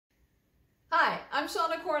I'm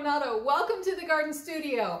Shauna Coronado. Welcome to the Garden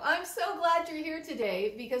Studio. I'm so glad you're here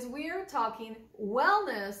today because we are talking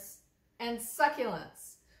wellness and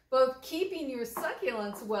succulents. Both keeping your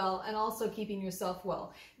succulents well and also keeping yourself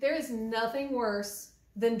well. There is nothing worse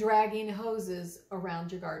than dragging hoses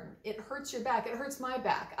around your garden. It hurts your back. It hurts my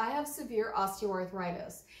back. I have severe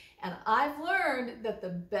osteoarthritis. And I've learned that the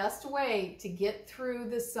best way to get through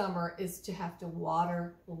the summer is to have to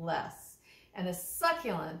water less. And a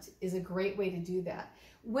succulent is a great way to do that.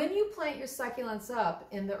 When you plant your succulents up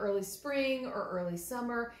in the early spring or early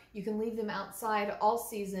summer, you can leave them outside all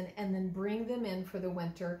season and then bring them in for the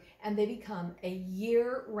winter, and they become a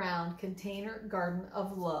year-round container garden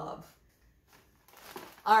of love.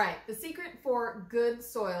 All right, the secret for good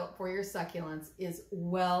soil for your succulents is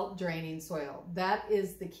well-draining soil. That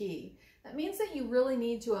is the key. That means that you really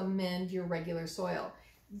need to amend your regular soil.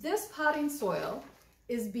 This potting soil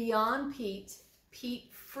is beyond peat,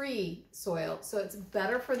 peat-free soil, so it's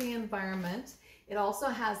better for the environment. It also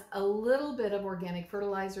has a little bit of organic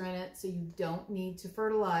fertilizer in it, so you don't need to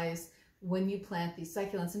fertilize when you plant these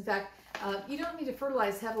succulents. In fact, you don't need to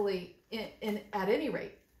fertilize heavily at any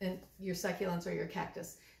rate in your succulents or your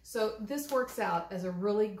cactus. So this works out as a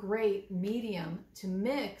really great medium to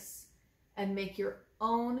mix and make your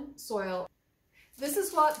own soil. This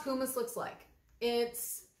is what pumice looks like.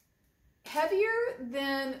 It's heavier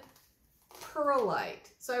than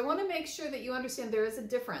perlite. So I want to make sure that you understand there is a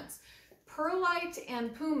difference. Perlite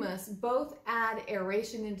and pumice both add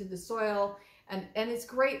aeration into the soil, and it's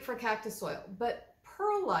great for cactus soil. But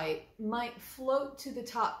perlite might float to the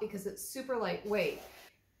top because it's super lightweight.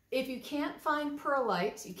 If you can't find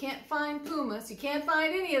perlite, you can't find pumice, you can't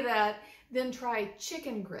find any of that, then try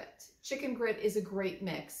chicken grit. Chicken grit is a great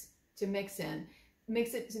mix to mix in.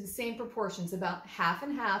 Mix it to the same proportions, about half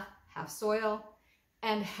and half, half soil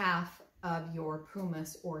and half of your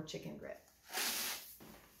pumice or chicken grit.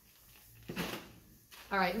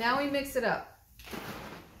 All right, now we mix it up.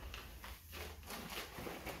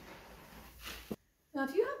 Now,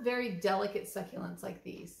 if you have very delicate succulents like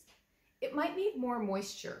these, it might need more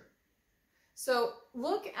moisture. So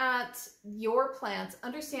look at your plants,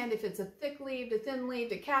 understand if it's a thick-leaved, a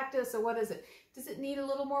thin-leaved, a cactus, or what is it? Does it need a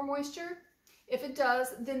little more moisture? If it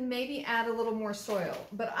does, then maybe add a little more soil.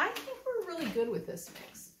 But I think we're really good with this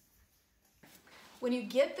mix. When you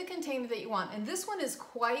get the container that you want, and this one is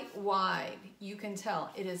quite wide, you can tell.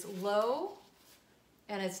 It is low,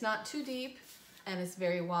 and it's not too deep, and it's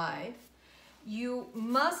very wide. You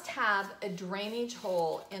must have a drainage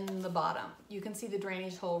hole in the bottom. You can see the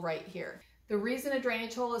drainage hole right here. The reason a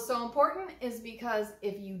drainage hole is so important is because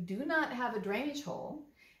if you do not have a drainage hole,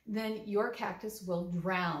 then your cactus will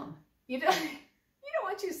drown. You don't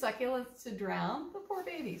want your succulents to drown, the poor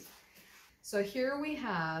babies. So here we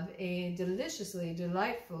have a deliciously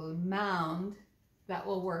delightful mound that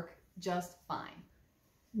will work just fine.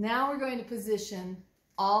 Now we're going to position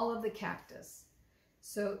all of the cactus.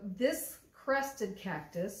 So this crested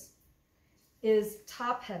cactus is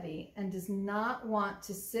top heavy and does not want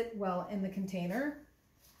to sit well in the container.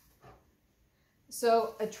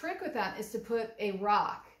 So a trick with that is to put a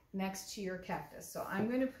rock next to your cactus. So I'm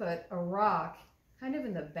going to put a rock kind of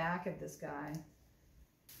in the back of this guy.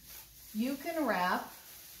 You can wrap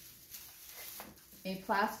a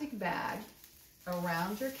plastic bag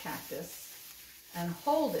around your cactus and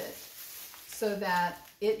hold it so that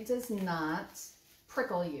it does not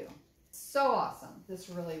prickle you. So awesome. This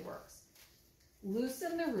really works.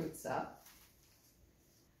 Loosen the roots up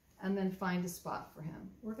and then find a spot for him.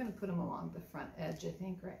 We're going to put him along the front edge, I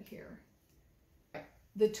think, right here.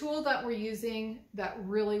 The tool that we're using that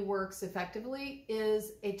really works effectively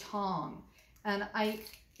is a tong. And I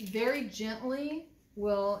very gently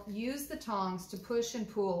will use the tongs to push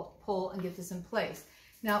and pull and get this in place.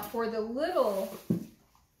 Now for little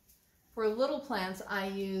plants, I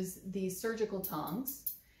use these surgical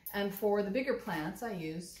tongs. And for the bigger plants, I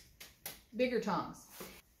use bigger tongs.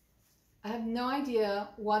 I have no idea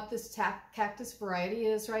what this cactus variety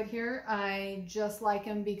is right here. I just like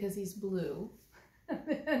him because he's blue.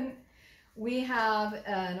 Then we have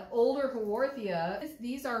an older Haworthia.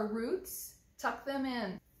 These are roots. Tuck them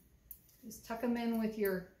in. Just tuck them in with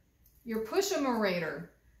your push-emerator.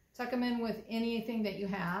 Tuck them in with anything that you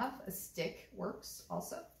have. A stick works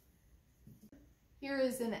also. Here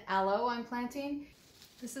is an aloe I'm planting.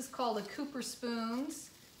 This is called a Cooper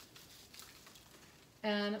Spoons.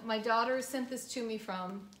 And my daughter sent this to me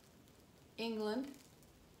from England.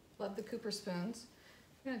 Love the Cooper Spoons.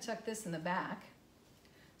 I'm going to tuck this in the back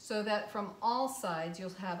so that from all sides you'll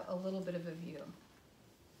have a little bit of a view.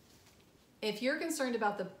 If you're concerned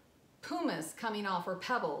about the pumice coming off, or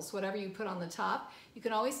pebbles, whatever you put on the top. You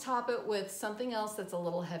can always top it with something else that's a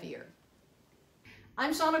little heavier.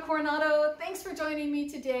 I'm Shauna Coronado. Thanks for joining me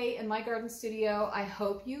today in my garden studio. I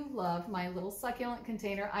hope you love my little succulent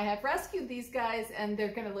container. I have rescued these guys and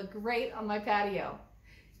they're going to look great on my patio.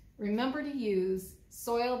 Remember to use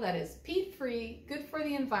soil that is peat-free, good for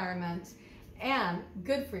the environment, and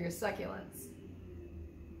good for your succulents.